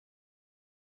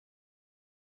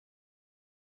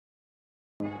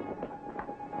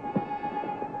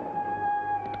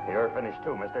You're finished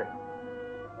too, mister.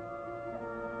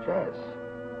 Jess.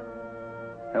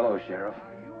 Hello, Sheriff. Now,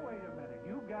 you wait a minute.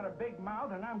 You've got a big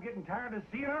mouth, and I'm getting tired of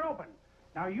seeing it open.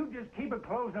 Now, you just keep it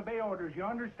closed and obey orders, you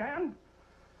understand?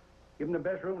 Give him the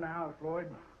best room in the house, Floyd.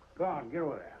 Go on, get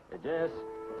over there. Hey, Jess?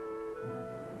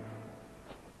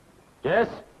 Jess?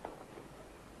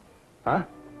 Huh?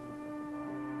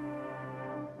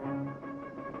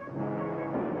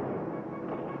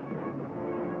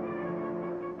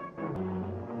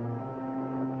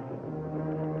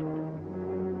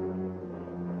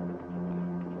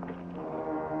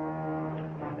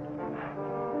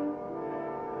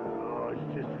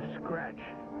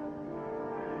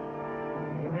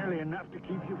 Enough to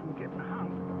keep you from getting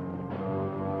hung.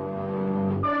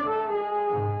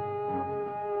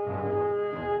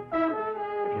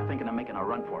 If you're thinking of making a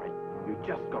run for it, you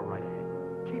just go right ahead.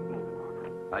 Keep moving, Harper.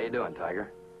 How you doing,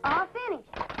 Tiger? All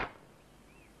finished.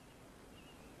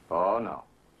 Oh, no.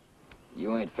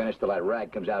 You ain't finished till that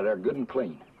rag comes out of there good and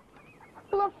clean.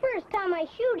 Well, the first time I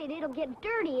shoot it, it'll get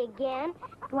dirty again.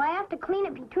 Do I have to clean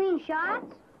it between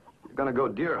shots? You're gonna go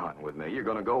deer hunting with me. You're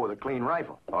gonna go with a clean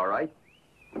rifle, all right?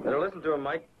 Better listen to him,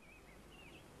 Mike.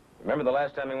 Remember the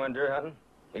last time we went deer hunting?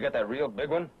 You got that real big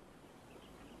one?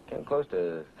 Came close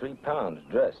to 3 pounds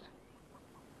dressed.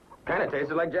 Kind of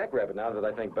tasted like jackrabbit now that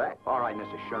I think back. All right,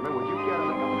 Mr. Sherman, would you get on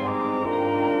the gun?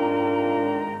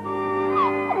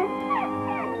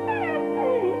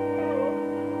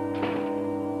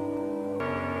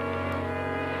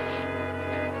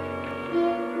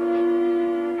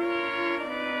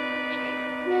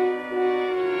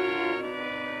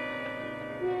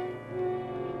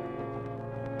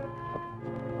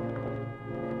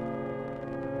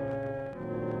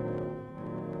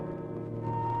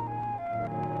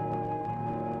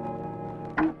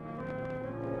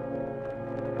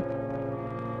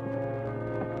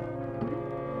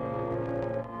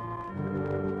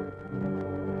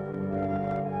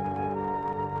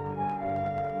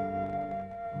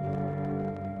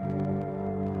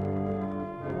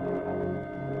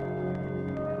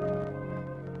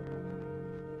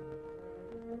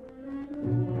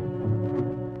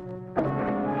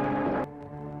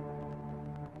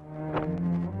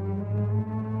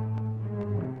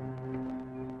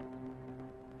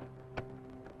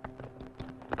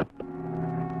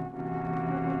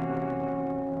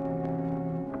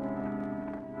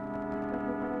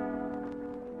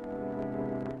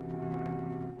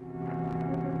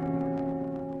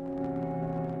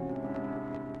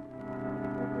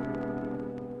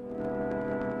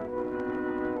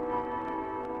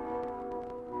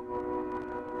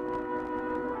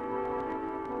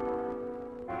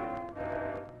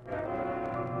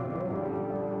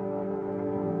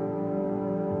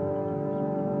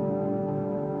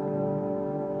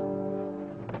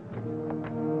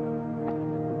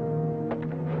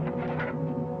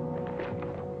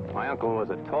 My uncle was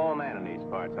a tall man in these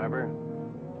parts, Harper.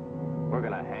 We're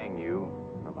gonna hang you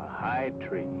from a high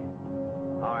tree.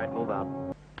 All right, move out.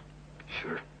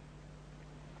 Sure.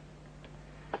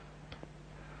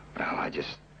 Well, I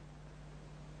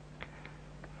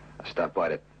stopped by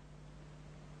to...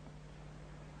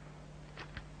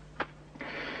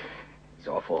 It's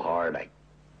awful hard.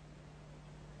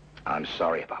 I'm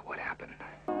sorry about what happened.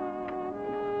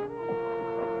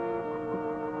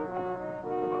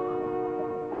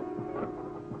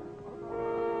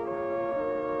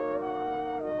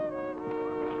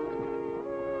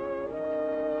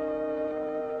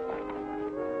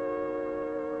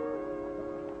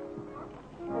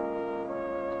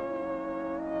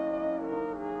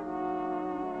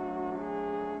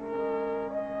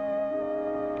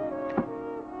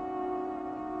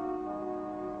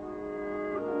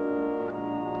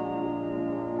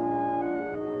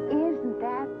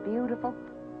 Beautiful.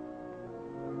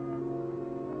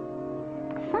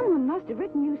 Someone must have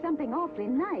written you something awfully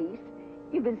nice.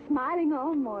 You've been smiling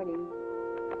all morning.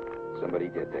 Somebody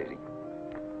did, Daisy.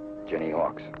 Jenny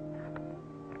Hawks.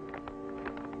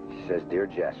 She says, "Dear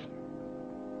Jess,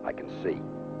 I can see.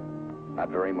 Not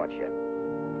very much yet.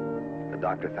 The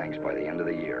doctor thinks by the end of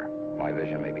the year, my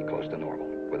vision may be close to normal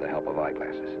with the help of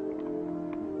eyeglasses.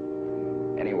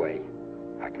 Anyway,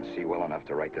 I can see well enough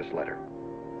to write this letter.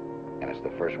 And it's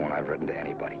the first one I've written to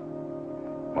anybody.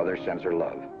 Mother sends her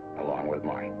love, along with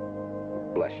mine.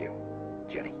 Bless you,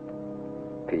 Jenny.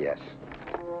 P.S.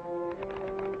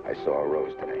 I saw a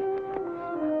rose today.